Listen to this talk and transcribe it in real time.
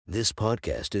This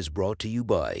podcast is brought to you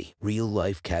by Real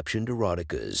Life Captioned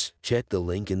Eroticas. Check the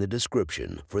link in the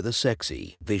description for the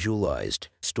sexy, visualized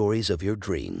stories of your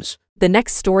dreams. The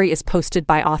next story is posted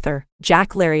by author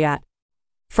Jack Lariat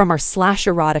from our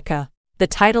 /erotica. The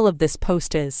title of this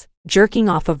post is Jerking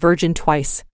Off a Virgin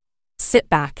Twice. Sit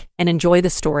back and enjoy the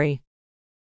story.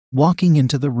 Walking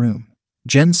into the room,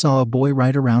 Jen saw a boy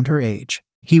right around her age.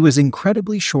 He was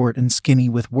incredibly short and skinny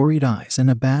with worried eyes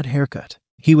and a bad haircut.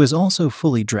 He was also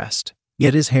fully dressed,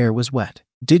 yet his hair was wet.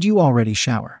 "Did you already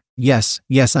shower?" Yes,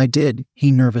 I did,"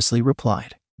 he nervously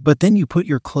replied. "But then you put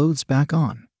your clothes back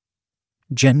on?"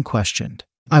 Jen questioned.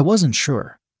 "I wasn't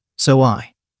sure. So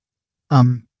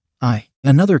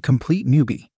Another complete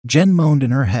newbie," Jen moaned in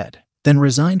her head, then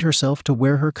resigned herself to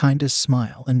wear her kindest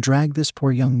smile and drag this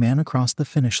poor young man across the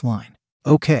finish line.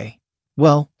 "Okay.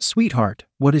 Well, sweetheart,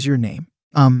 what is your name?"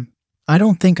 I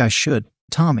don't think I should.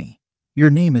 "Tommy. Your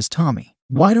name is Tommy.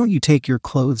 Why don't you take your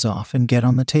clothes off and get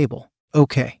on the table?"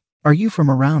 "Okay. Are you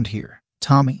from around here,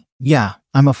 Tommy?" "Yeah,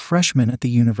 I'm a freshman at the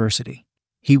university,"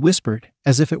 he whispered,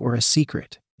 as if it were a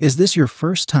secret. "Is this your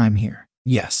first time here?"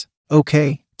 "Yes."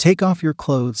 "Okay, take off your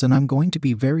clothes and I'm going to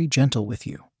be very gentle with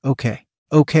you."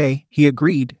 Okay, he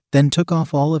agreed, then took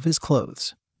off all of his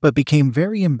clothes, but became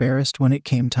very embarrassed when it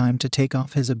came time to take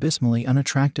off his abysmally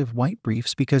unattractive white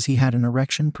briefs because he had an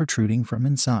erection protruding from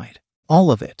inside.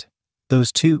 "All of it?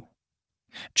 Those two?"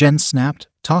 Jen snapped,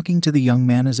 talking to the young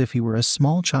man as if he were a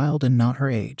small child and not her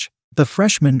age. The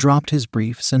freshman dropped his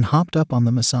briefs and hopped up on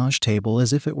the massage table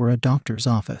as if it were a doctor's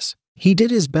office. He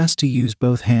did his best to use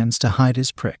both hands to hide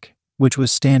his prick, which was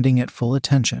standing at full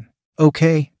attention.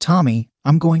 "Okay, Tommy,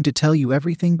 I'm going to tell you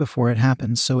everything before it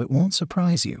happens so it won't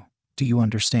surprise you. Do you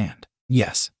understand?"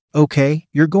 "Yes." "Okay,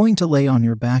 you're going to lay on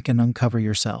your back and uncover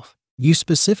yourself. You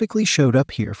specifically showed up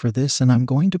here for this and I'm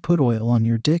going to put oil on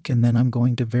your dick and then I'm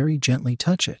going to very gently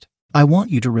touch it. I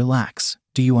want you to relax.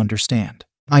 Do you understand?"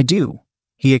 "I do,"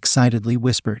 he excitedly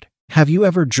whispered. "Have you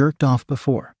ever jerked off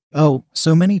before?" "Oh,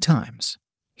 so many times,"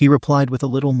 he replied with a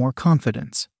little more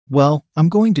confidence. "Well, I'm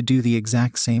going to do the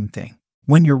exact same thing.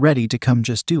 When you're ready to come,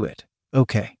 just do it.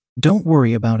 Okay? Don't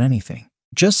worry about anything.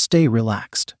 Just stay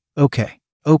relaxed. Okay,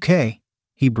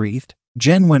 he breathed.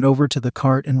 Jen went over to the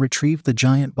cart and retrieved the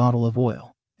giant bottle of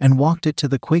oil and walked it to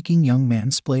the quaking young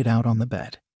man splayed out on the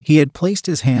bed. He had placed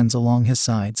his hands along his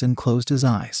sides and closed his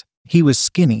eyes. He was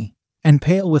skinny and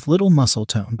pale with little muscle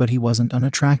tone, but he wasn't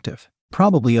unattractive.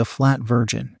 Probably a flat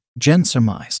virgin, Jen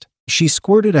surmised. She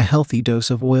squirted a healthy dose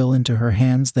of oil into her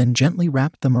hands, then gently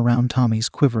wrapped them around Tommy's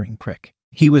quivering prick.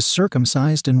 He was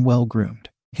circumcised and well-groomed.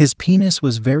 His penis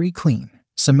was very clean,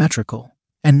 symmetrical,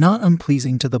 and not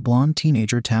unpleasing to the blonde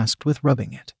teenager tasked with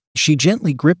rubbing it. She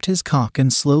gently gripped his cock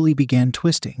and slowly began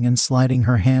twisting and sliding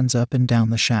her hands up and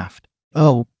down the shaft.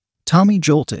 "Oh!" Tommy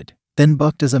jolted, then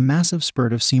bucked as a massive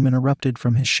spurt of semen erupted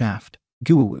from his shaft.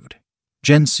 "Goo-wooed,"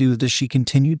 Jen soothed as she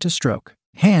continued to stroke.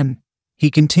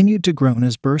 He continued to groan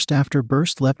as burst after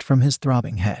burst leapt from his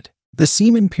throbbing head. The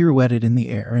semen pirouetted in the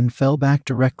air and fell back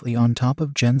directly on top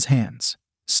of Jen's hands,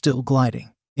 still gliding.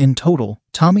 In total,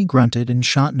 Tommy grunted and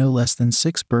shot no less than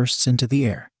 6 bursts into the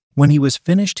air. When he was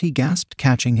finished, he gasped,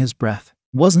 catching his breath.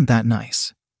 "Wasn't that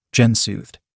nice?" Jen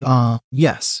soothed.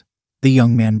 Yes," the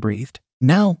young man breathed.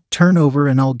 "Now, turn over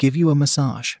and I'll give you a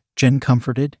massage," Jen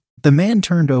comforted. The man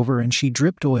turned over and she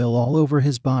dripped oil all over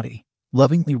his body,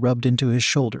 lovingly rubbed into his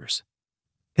shoulders,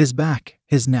 his back,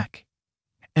 his neck,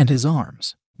 and his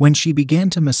arms. When she began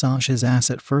to massage his ass,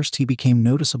 at first he became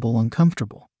noticeable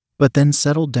uncomfortable, but then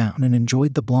settled down and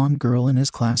enjoyed the blonde girl in his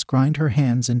class grind her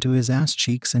hands into his ass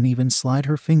cheeks and even slide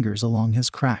her fingers along his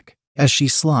crack. As she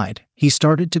slid, he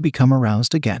started to become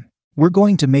aroused again. "We're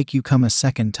going to make you come a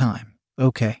second time,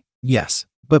 okay?" "Yes.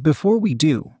 But before we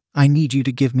do, I need you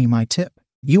to give me my tip."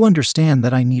 "You understand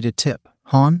that I need a tip,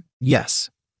 hon?"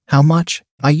 "Yes." "How much?"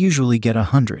 "I usually get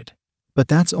 100. But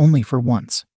that's only for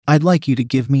once. I'd like you to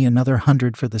give me another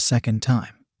 100 for the second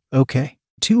time." "Okay.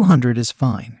 200 is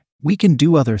fine. We can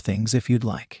do other things if you'd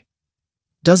like.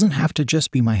 Doesn't have to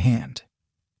just be my hand."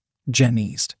 Jen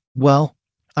eased. "Well,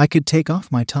 I could take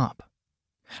off my top.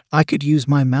 I could use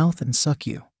my mouth and suck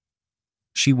you."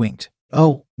 She winked.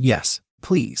 "Oh, yes,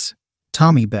 please,"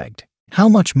 Tommy begged. "How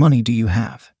much money do you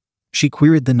have?" she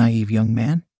queried the naive young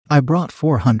man. "I brought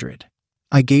 400.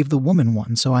 I gave the woman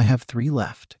one, so I have 3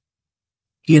 left,"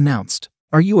 he announced.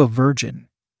 "Are you a virgin?"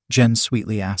 Jen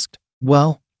sweetly asked.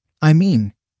 "Well,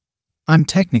 I'm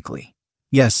technically."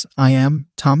 "Yes, I am,"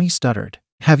 Tommy stuttered.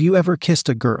 "Have you ever kissed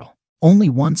a girl?" "Only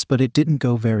once, but it didn't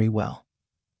go very well.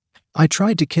 I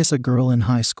tried to kiss a girl in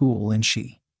high school and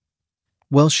she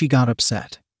got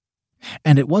upset.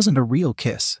 And it wasn't a real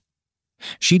kiss.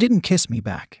 She didn't kiss me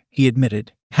back," he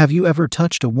admitted. Have you ever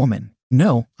touched a woman?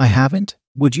 No, I haven't.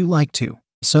 Would you like to?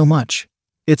 So much.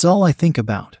 It's all I think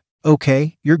about.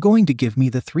 Okay, you're going to give me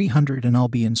the 300 and I'll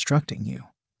be instructing you.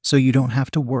 So you don't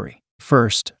have to worry.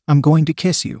 First, I'm going to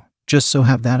kiss you, just so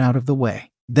have that out of the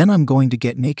way. Then I'm going to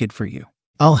get naked for you.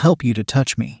 I'll help you to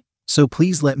touch me. So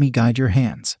please let me guide your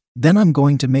hands. Then I'm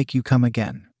going to make you come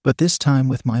again, but this time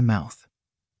with my mouth.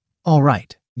 All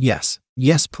right. Yes.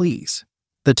 Yes, please.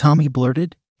 The Tommy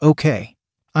blurted. Okay.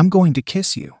 I'm going to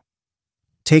kiss you.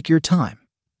 Take your time.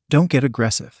 Don't get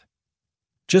aggressive.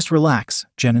 Just relax,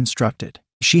 Jen instructed.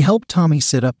 She helped Tommy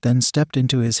sit up, then stepped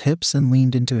into his hips and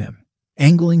leaned into him,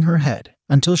 angling her head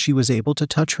until she was able to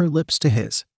touch her lips to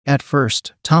his. At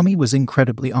first, Tommy was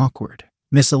incredibly awkward,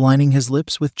 misaligning his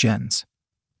lips with Jen's,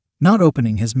 not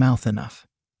opening his mouth enough,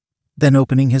 then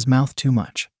opening his mouth too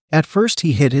much. At first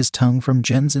he hid his tongue from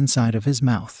Jen's inside of his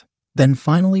mouth, then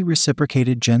finally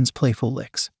reciprocated Jen's playful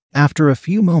licks. After a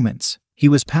few moments, he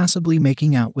was passively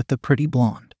making out with the pretty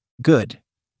blonde. Good,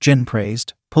 Jen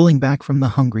praised, pulling back from the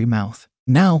hungry mouth.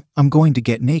 Now, I'm going to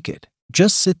get naked.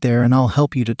 Just sit there and I'll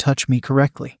help you to touch me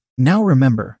correctly. Now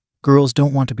remember, girls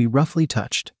don't want to be roughly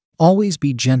touched. Always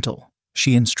be gentle,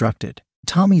 she instructed.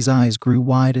 Tommy's eyes grew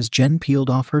wide as Jen peeled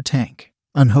off her tank,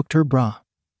 unhooked her bra,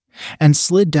 and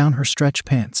slid down her stretch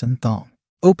pants and thong.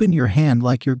 Open your hand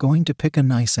like you're going to pick a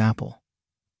nice apple.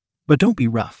 But don't be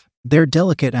rough. They're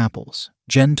delicate apples,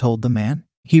 Jen told the man.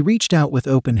 He reached out with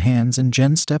open hands and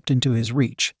Jen stepped into his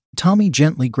reach. Tommy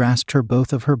gently grasped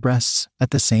both of her breasts at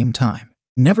the same time.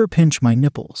 Never pinch my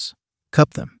nipples.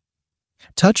 Cup them.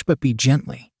 Touch but be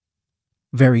gently.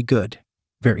 Very good,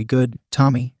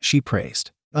 Tommy, she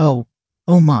praised. Oh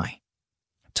my.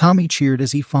 Tommy cheered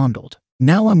as he fondled.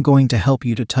 Now I'm going to help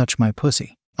you to touch my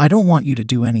pussy. I don't want you to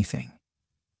do anything.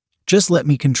 Just let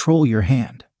me control your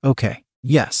hand, okay?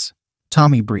 Yes,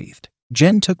 Tommy breathed.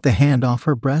 Jen took the hand off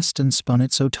her breast and spun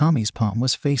it so Tommy's palm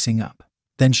was facing up.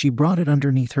 Then she brought it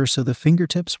underneath her so the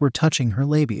fingertips were touching her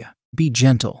labia. Be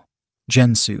gentle,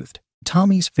 Jen soothed.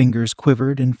 Tommy's fingers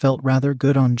quivered and felt rather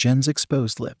good on Jen's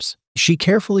exposed lips. She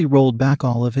carefully rolled back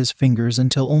all of his fingers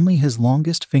until only his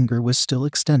longest finger was still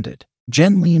extended.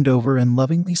 Jen leaned over and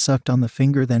lovingly sucked on the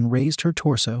finger, then raised her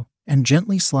torso and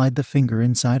gently slid the finger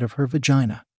inside of her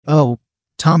vagina. Oh,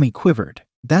 Tommy quivered.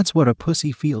 That's what a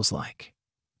pussy feels like.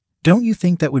 Don't you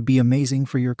think that would be amazing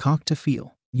for your cock to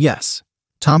feel? Yes.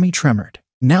 Tommy tremored.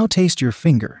 Now taste your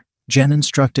finger, Jen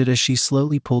instructed as she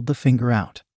slowly pulled the finger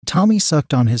out. Tommy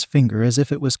sucked on his finger as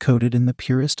if it was coated in the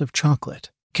purest of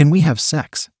chocolate. Can we have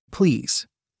sex, please?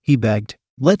 He begged.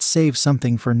 Let's save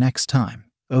something for next time,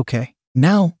 okay?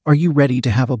 Now, are you ready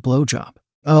to have a blowjob?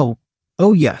 Oh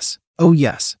yes.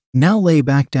 Now lay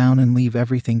back down and leave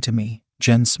everything to me,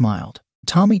 Jen smiled.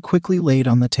 Tommy quickly laid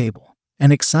on the table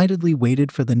and excitedly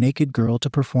waited for the naked girl to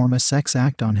perform a sex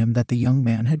act on him that the young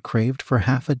man had craved for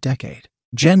half a decade.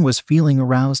 Jen was feeling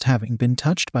aroused, having been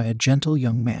touched by a gentle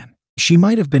young man. She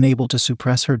might have been able to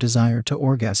suppress her desire to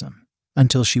orgasm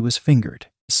until she was fingered.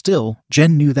 Still,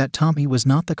 Jen knew that Tommy was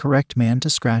not the correct man to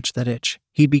scratch that itch.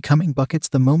 He'd be coming buckets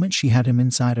the moment she had him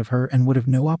inside of her and would have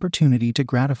no opportunity to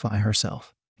gratify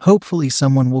herself. Hopefully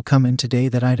someone will come in today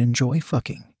that I'd enjoy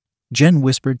fucking, Jen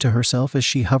whispered to herself as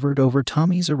she hovered over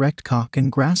Tommy's erect cock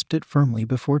and grasped it firmly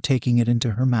before taking it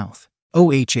into her mouth.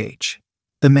 OHH.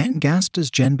 The man gasped as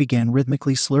Jen began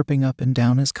rhythmically slurping up and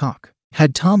down his cock.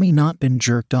 Had Tommy not been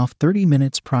jerked off 30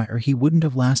 minutes prior, he wouldn't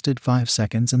have lasted 5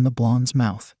 seconds in the blonde's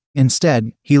mouth.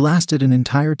 Instead, he lasted an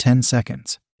entire 10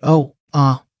 seconds.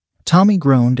 Tommy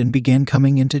groaned and began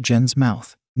coming into Jen's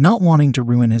mouth. Not wanting to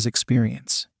ruin his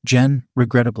experience, Jen,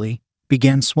 regrettably,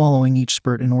 began swallowing each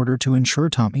spurt in order to ensure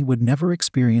Tommy would never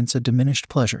experience a diminished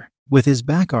pleasure. With his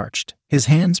back arched, his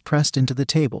hands pressed into the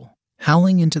table,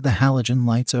 howling into the halogen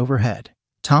lights overhead,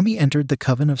 Tommy entered the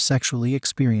coven of sexually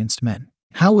experienced men.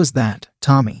 How was that,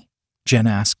 Tommy? Jen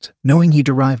asked, knowing he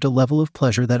derived a level of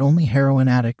pleasure that only heroin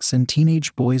addicts and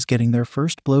teenage boys getting their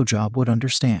first blowjob would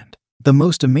understand. The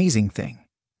most amazing thing.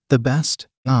 The best.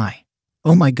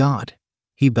 Oh my God.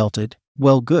 He belted.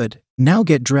 Well, good. Now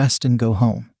get dressed and go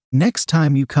home. Next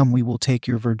time you come, we will take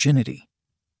your virginity.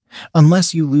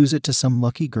 Unless you lose it to some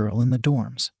lucky girl in the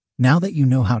dorms. Now that you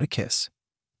know how to kiss,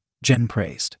 Jen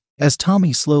praised. As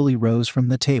Tommy slowly rose from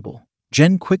the table,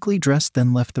 Jen quickly dressed,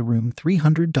 then left the room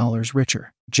 $300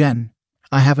 richer. Jen,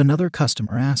 I have another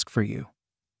customer ask for you.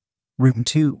 Room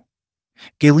 2.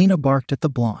 Galena barked at the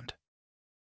blonde.